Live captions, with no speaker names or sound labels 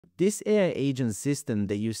This AI agent system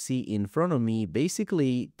that you see in front of me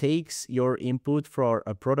basically takes your input for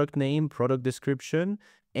a product name, product description,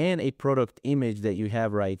 and a product image that you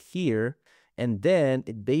have right here. And then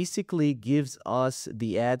it basically gives us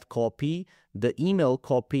the ad copy, the email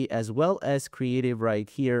copy, as well as creative right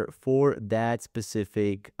here for that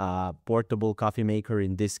specific portable coffee maker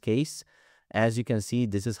in this case. As you can see,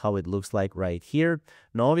 this is how it looks like right here.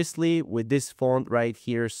 Now, obviously, with this font right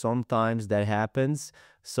here, sometimes that happens.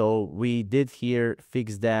 So we did here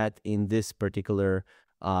fix that in this particular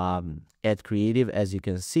ad creative, as you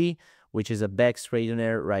can see, which is a back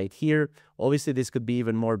straightener right here. Obviously, this could be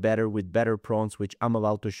even more better with better prompts, which I'm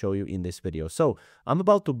about to show you in this video. So I'm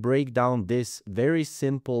about to break down this very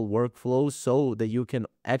simple workflow so that you can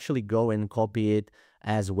actually go and copy it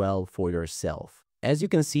as well for yourself. As you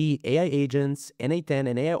can see, AI agents, NA10,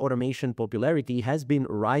 and AI automation popularity has been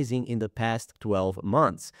rising in the past 12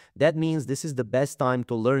 months. That means this is the best time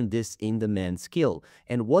to learn this in-demand skill.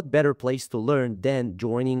 And what better place to learn than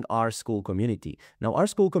joining our school community? Now, our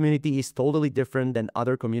school community is totally different than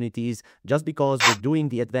other communities just because we're doing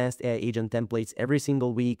the advanced AI agent templates every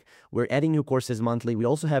single week. We're adding new courses monthly. We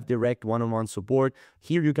also have direct one-on-one support.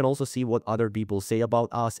 Here you can also see what other people say about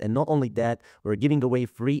us. And not only that, we're giving away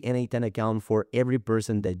free NA10 account for every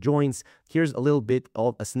person that joins. Here's a little bit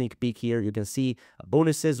of a sneak peek here. You can see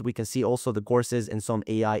bonuses. We can see also the courses and some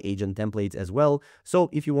AI agent templates as well. So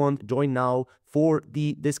if you want, join now for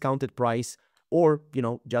the discounted price, or,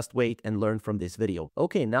 just wait and learn from this video.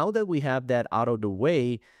 Okay, now that we have that out of the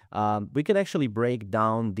way, we can actually break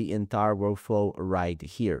down the entire workflow right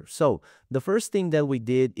here. So the first thing that we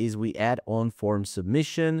did is we add on form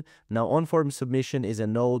submission. Now, on form submission is a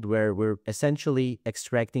node where we're essentially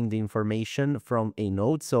extracting the information from a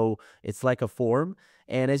node. So it's like a form.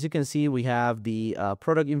 And as you can see, we have the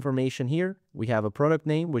product information here. We have a product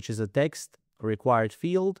name, which is a text required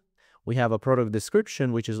field. We have a product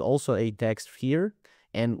description, which is also a text here,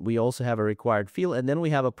 and we also have a required field. And then we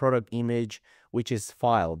have a product image, which is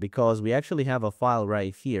file, because we actually have a file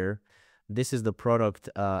right here. This is the product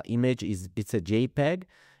image. It's a JPEG,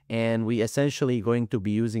 and we essentially going to be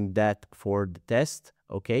using that for the test,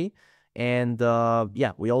 okay? And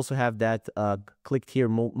yeah, we also have that clicked here,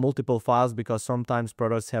 multiple files, because sometimes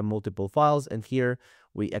products have multiple files, and here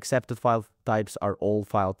we accepted file types are all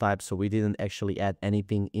file types, so we didn't actually add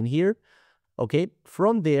anything in here. Okay,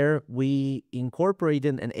 from there, we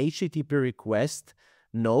incorporated an HTTP request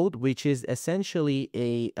node, which is essentially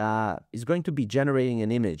is going to be generating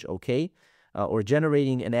an image, okay? Or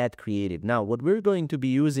generating an ad creative. Now, what we're going to be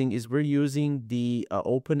using is we're using the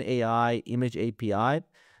OpenAI Image API.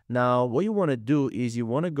 Now, what you want to do is you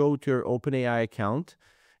want to go to your OpenAI account.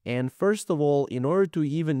 And first of all, in order to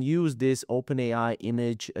even use this OpenAI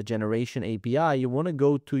image generation API, you want to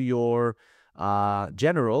go to your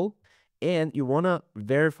general, and you want to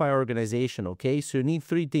verify organization, okay? So you need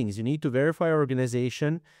three things. You need to verify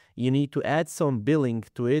organization. You need to add some billing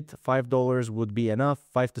to it. $5 would be enough,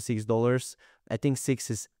 $5 to $6. I think 6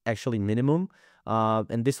 is actually minimum.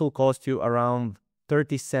 And this will cost you around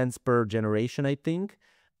 30 cents per generation, I think.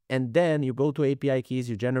 And then you go to API keys,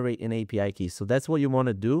 you generate an API key. So that's what you want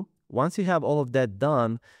to do. Once you have all of that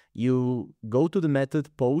done, you go to the method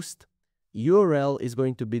post. URL is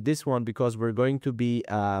going to be this one because we're going to be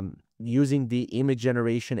using the image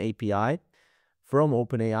generation API from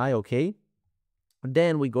OpenAI, okay?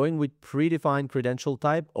 Then we're going with predefined credential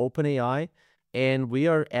type, OpenAI, and we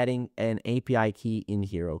are adding an API key in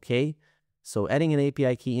here, okay? So adding an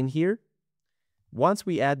API key in here. Once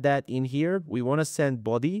we add that in here, we want to send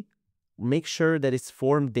body. Make sure that it's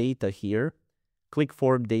form data here. Click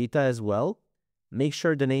form data as well. Make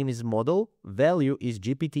sure the name is model. Value is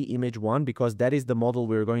GPT image 1 because that is the model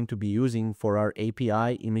we're going to be using for our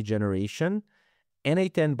API image generation.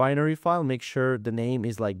 NA10 binary file, make sure the name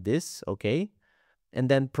is like this, okay? And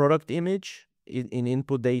then product image in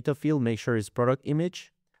input data field, make sure it's product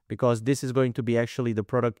image because this is going to be actually the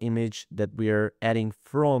product image that we are adding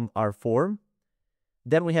from our form.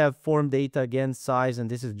 Then we have form data again, size, and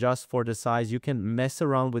this is just for the size. You can mess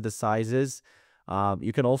around with the sizes.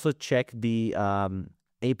 You can also check the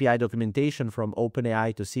API documentation from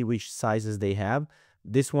OpenAI to see which sizes they have.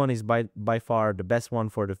 This one is by far the best one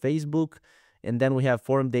for the Facebook. And then we have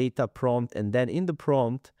form data prompt. And then in the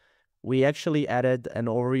prompt, we actually added an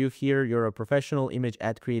overview here. You're a professional image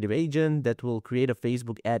ad creative agent that will create a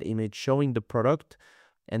Facebook ad image showing the product.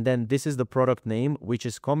 And then this is the product name, which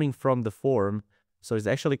is coming from the form. So it's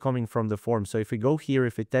actually coming from the form. So if we go here,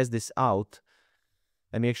 if we test this out,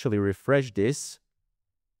 let me actually refresh this.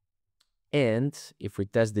 And if we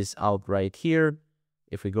test this out right here,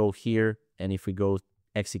 if we go here and if we go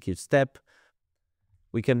execute step,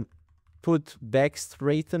 We can put back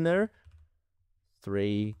straightener,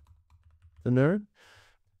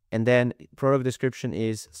 and then product description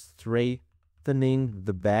is straightening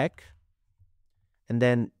the back. And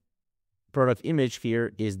then product image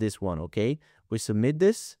here is this one, okay? We submit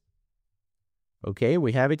this. Okay,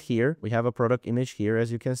 we have it here. We have a product image here,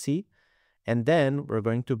 as you can see. And then we're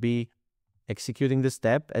going to be executing the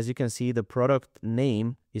step. As you can see, the product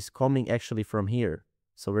name is coming actually from here.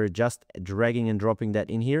 So we're just dragging and dropping that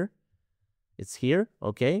in here. It's here,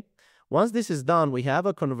 okay? Once this is done, we have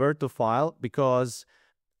a convert to file, because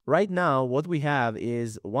right now what we have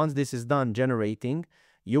is, once this is done generating,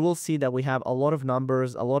 you will see that we have a lot of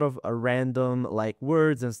numbers, a lot of random like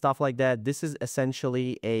words and stuff like that. This is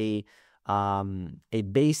essentially a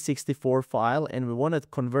base 64 file, and we want to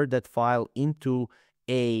convert that file into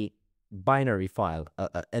a binary file,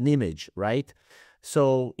 an image, right?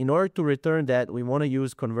 So in order to return that, we want to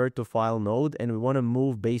use convert to file node, and we want to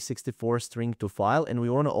move base 64 string to file, and we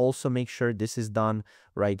want to also make sure this is done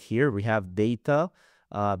right here. We have data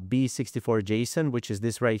B64 JSON, which is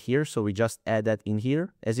this right here. So we just add that in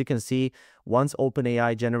here. As you can see, once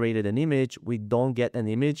OpenAI generated an image, we don't get an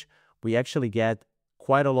image. We actually get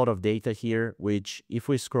quite a lot of data here, which if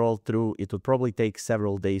we scroll through, it would probably take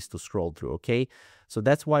several days to scroll through, okay? So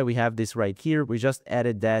that's why we have this right here. We just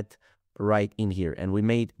added that right in here, and we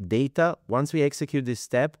made data. Once we execute this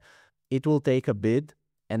step, it will take a bit,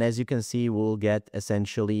 and as you can see, we'll get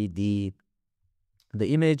essentially the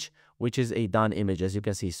image, which is a done image. As you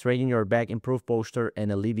can see, straighten your back, improve posture,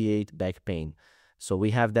 and alleviate back pain. So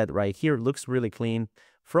we have that right here. Looks really clean.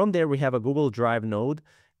 From there, we have a Google Drive node.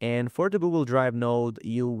 And for the Google Drive node,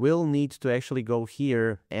 you will need to actually go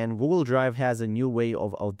here, and Google Drive has a new way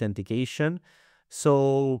of authentication.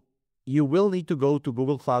 So you will need to go to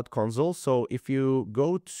Google Cloud Console. So if you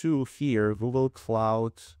go to here, Google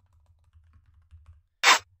Cloud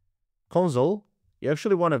Console, you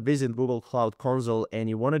actually want to visit Google Cloud Console, and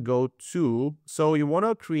you want to go to, so you want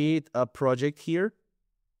to create a project here.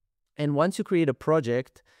 And once you create a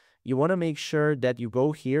project, you want to make sure that you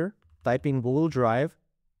go here, type in Google Drive,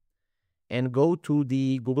 and go to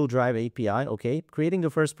the Google Drive API, okay? Creating the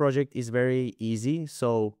first project is very easy,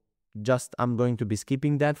 so I'm going to be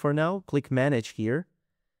skipping that for now. Click Manage here.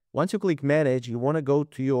 Once you click Manage, you want to go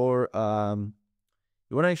to your,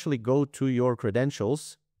 you want to actually go to your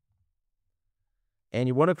credentials, and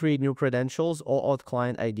you want to create new credentials, OAuth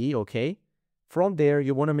client ID, okay? From there,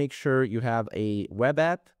 you want to make sure you have a web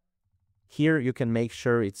app. Here, you can make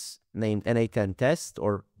sure it's named NA10 test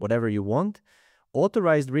or whatever you want.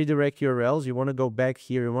 Authorized redirect URLs, you want to go back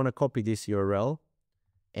here, you want to copy this URL,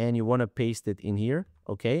 and you want to paste it in here,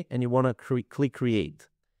 okay? And you want to click Create.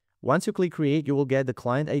 Once you click Create, you will get the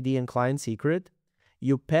client ID and client secret.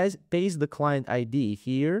 You paste the client ID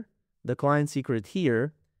here, the client secret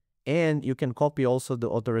here, and you can copy also the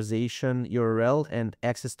authorization URL and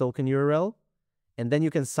access token URL, and then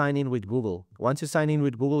you can sign in with Google. Once you sign in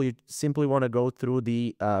with Google, you simply want to go through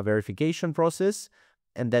the verification process,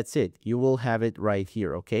 and that's it. You will have it right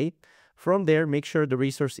here, okay? From there, make sure the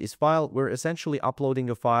resource is file. We're essentially uploading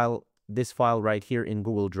a file, this file right here in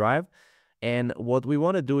Google Drive. And what we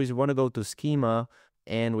want to do is we want to go to schema,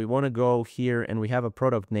 and we want to go here, and we have a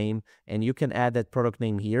product name, and you can add that product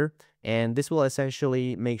name here. And this will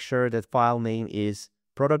essentially make sure that file name is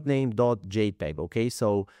productname.jpg, okay?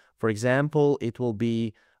 So for example, it will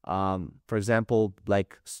be, for example, like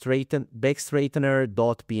back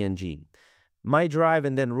straightener.png. My drive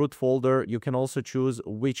and then root folder, you can also choose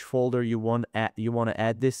which folder you want to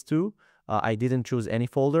add this to. I didn't choose any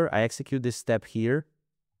folder. I execute this step here.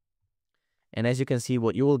 And as you can see,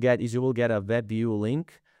 what you will get is you will get a web view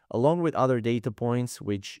link along with other data points,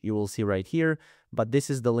 which you will see right here. But this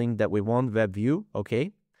is the link that we want, web view,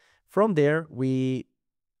 okay? From there, we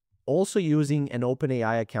also using an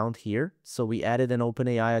OpenAI account here. So we added an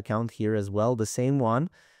OpenAI account here as well, the same one.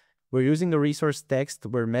 We're using the resource text,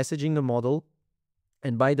 we're messaging the model.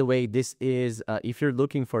 And by the way, this is, if you're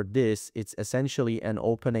looking for this, it's essentially an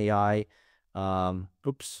OpenAI,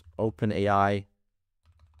 OpenAI,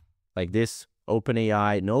 like this,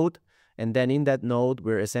 OpenAI node. And then in that node,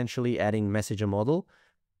 we're essentially adding message a model,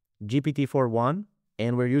 GPT-4.1,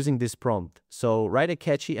 and we're using this prompt. So write a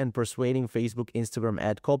catchy and persuading Facebook Instagram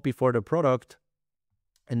ad copy for the product.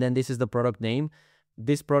 And then this is the product name.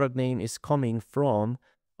 This product name is coming from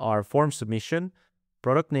our form submission,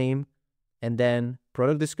 product name, and then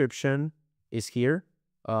product description is here.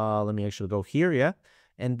 Let me actually go here, yeah.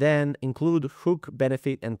 And then include hook,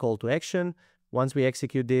 benefit, and call to action. Once we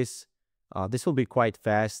execute this, this will be quite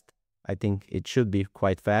fast. I think it should be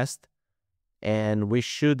quite fast. And we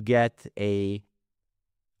should get a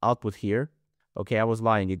output here. Okay, I was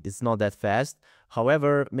lying. It's not that fast.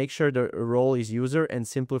 However, make sure the role is user and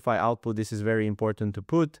simplify output. This is very important to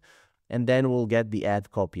put. And then we'll get the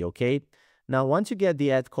ad copy, okay? Now, once you get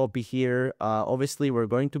the ad copy here, obviously, we're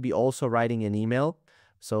going to be also writing an email.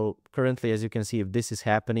 So currently, as you can see, if this is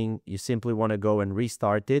happening, you simply want to go and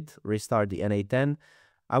restart it, restart the N810.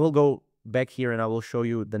 I will go back here and I will show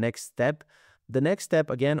you the next step. The next step,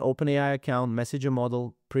 again, OpenAI account, messenger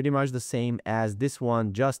model, pretty much the same as this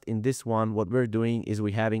one. Just in this one, what we're doing is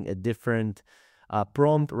we're having a different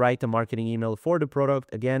prompt, write a marketing email for the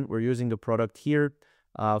product. Again, we're using the product here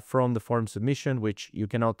from the form submission, which you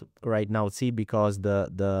cannot right now see because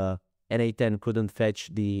the N810 couldn't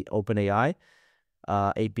fetch the OpenAI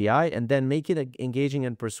API, and then make it engaging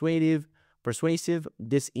and persuasive.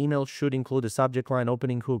 This email should include a subject line,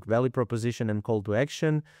 opening hook, value proposition, and call to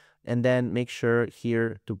action. And then make sure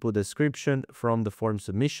here to put a description from the form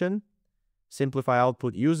submission. Simplify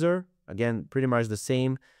output user, again, pretty much the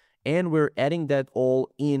same. And we're adding that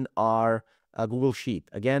all in our Google Sheet.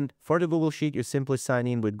 Again, for the Google Sheet, you simply sign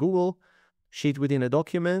in with Google, sheet within a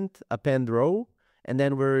document, append row, and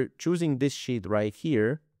then we're choosing this sheet right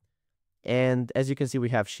here. And as you can see, we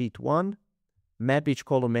have sheet 1, map each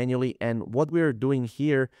column manually. And what we're doing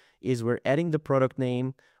here is we're adding the product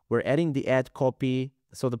name, we're adding the ad copy.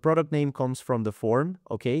 So the product name comes from the form,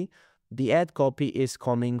 okay? The ad copy is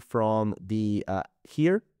coming from the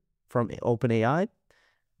here, from OpenAI.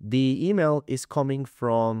 The email is coming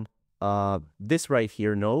from this right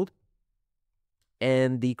here node.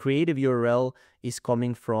 And the creative URL is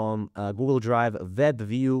coming from Google Drive web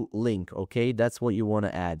view link, okay? That's what you want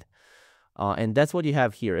to add. And that's what you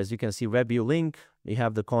have here. As you can see, web view link, we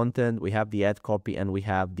have the content, we have the ad copy, and we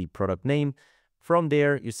have the product name. From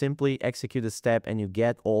there, you simply execute a step and you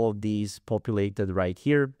get all of these populated right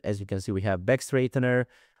here. As you can see, we have back straightener,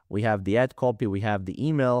 we have the ad copy, we have the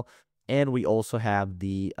email, and we also have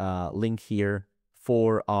the link here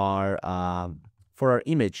for our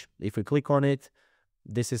image. If we click on it,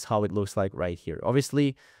 this is how it looks like right here.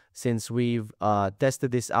 Obviously, since we've tested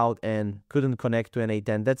this out and couldn't connect to an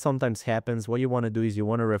N810, that sometimes happens. What you want to do is you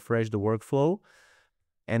want to refresh the workflow,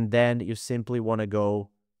 and then you simply want to go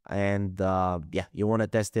and yeah, you want to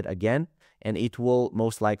test it again, and it will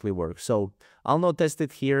most likely work. So I'll not test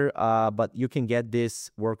it here, but you can get this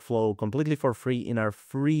workflow completely for free in our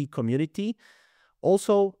free community.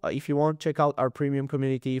 Also, if you want, check out our premium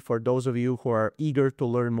community for those of you who are eager to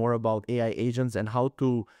learn more about AI agents and how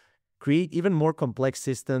to create even more complex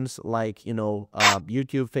systems like, you know,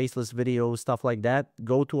 YouTube faceless videos, stuff like that.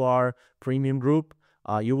 Go to our premium group.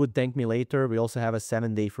 You would thank me later. We also have a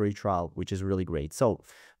 7-day free trial, which is really great. So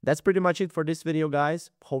that's pretty much it for this video, guys.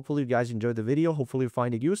 Hopefully you guys enjoyed the video. Hopefully you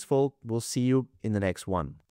find it useful. We'll see you in the next one.